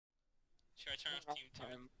Should I turn off team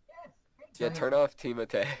time? Yeah, turn off team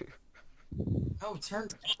attack. Oh, what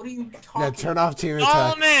are you talking? Yeah, turn off team attack.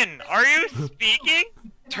 Solomon, are you speaking?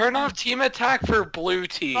 Turn off team attack for blue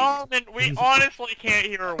team. Solomon, we honestly can't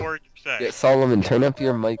hear a word you say. Yeah, Solomon, turn up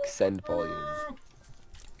your mic send volume.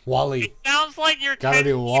 Wally. It sounds like you're Gotta 10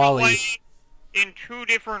 do feet Wally. away in 2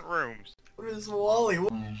 different rooms. What is Wally? What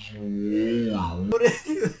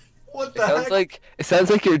the heck? It sounds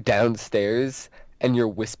like you're downstairs and you're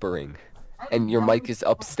whispering, and your mic is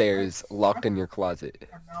upstairs, locked in your closet.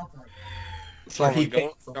 Solomon,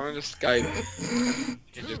 go on to Skype.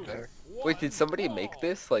 You did better. Wait, did somebody make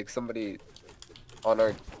this? Like somebody on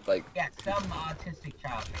our like? Yeah, some autistic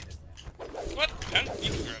child made it. What? How did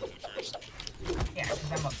you grab it first? Yeah,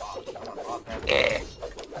 because I'm a boss.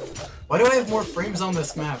 Why do I have more frames on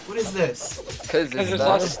this map? What is this? Because it's there's not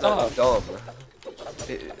lots of stuff. dumb.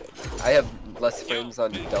 I have less frames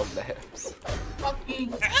on dumb maps.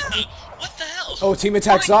 Fucking. What the hell? Oh, team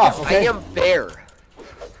attack's off. Okay. I am bear.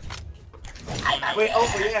 Wait, oh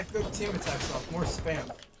yeah, good team attacks off. More spam.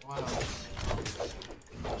 Wow.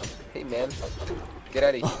 Hey man, get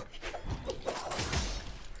out of here.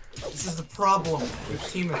 This is the problem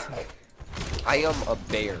with team attack. I am a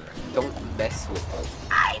bear. Don't mess with me.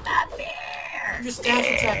 I'm a bear. You just dash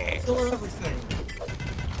attack, kill everything.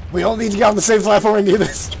 We all need to get on the same platform and do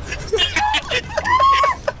this.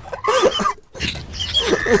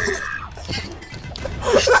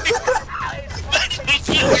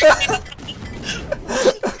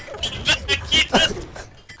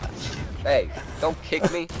 Hey, don't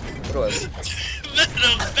kick me. What was it?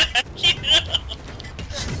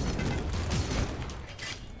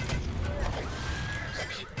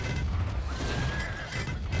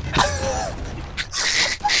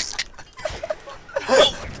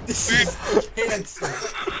 This is cancer.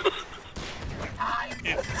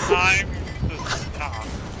 It's time to stop.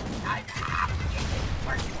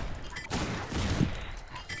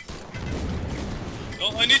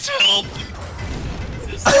 Oh, I need some help.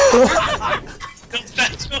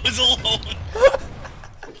 Thatch was alone.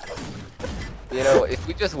 You know, if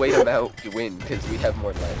we just wait him out, we win because we have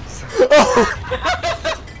more legs.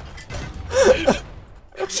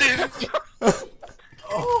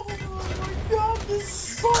 Oh my god, this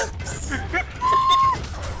sucks.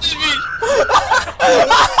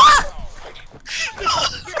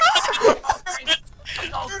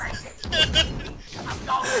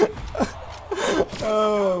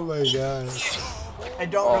 Oh my god. I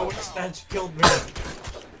don't know which Thatch killed me.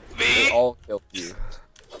 They all killed you.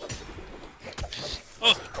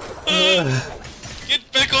 Get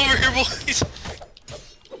back over here, boys.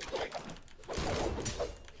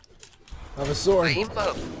 I have a sword. I'm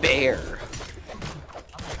a bear.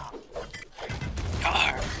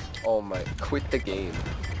 Oh my, quit the game.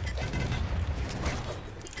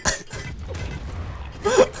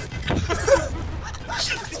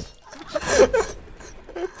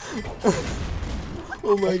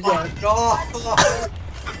 Oh my god. God.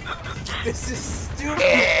 This is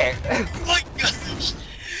stupid. Oh my gosh.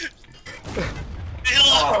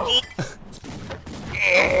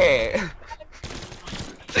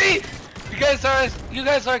 See, you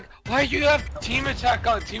guys are like, why do you have team attack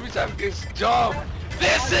on? Team attack is dumb.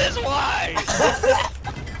 This is why.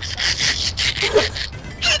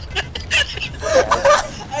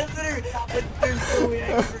 There's no way I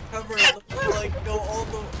can recover it. Like, go all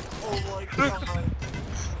the. Oh my god.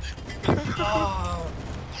 Oh.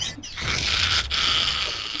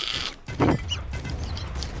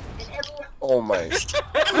 Oh my.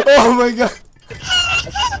 Oh my god.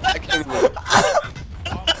 I can't even.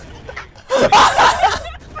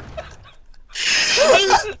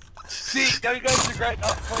 See, now you guys regret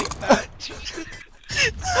not playing Thatch.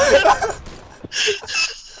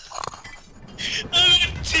 I'm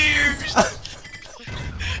in tears.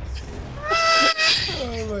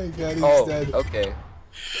 Oh my god, he's Oh, dead. okay.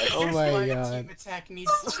 Oh Here's my why god. Team attack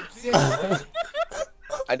needs to exist.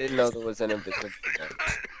 I didn't know there was an invisible guy.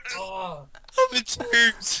 Oh. I'm in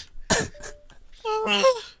tears.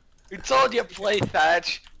 We told you play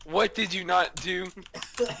Thatch. What did you not do?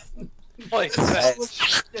 Play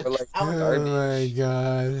Thatch. We're like, Oh garbage. my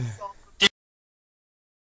god.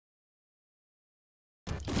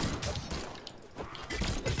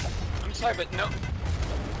 I'm sorry, but no.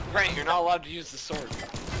 Grant, you're not allowed to use the sword.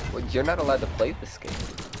 Well, you're not allowed to play this game.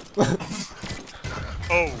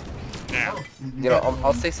 Oh, now. You know,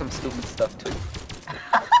 I'll say some stupid stuff too.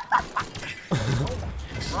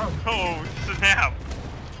 Oh, snap.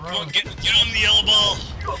 Come on, get on the yellow ball.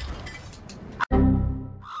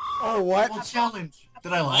 Oh, what? Well, challenge.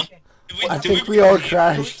 Did I lie? I think we all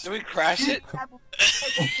crashed. Did we crash it?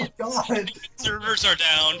 Oh my god. Servers are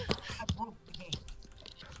down.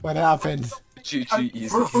 What happened? GG I'm easy.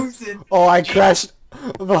 frozen. Oh, I crashed.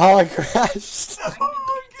 Brawlhalla crashed.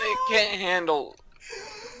 They can't handle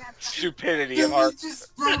stupidity Dude, of our. we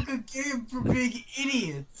just broke a game for big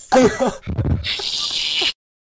idiots.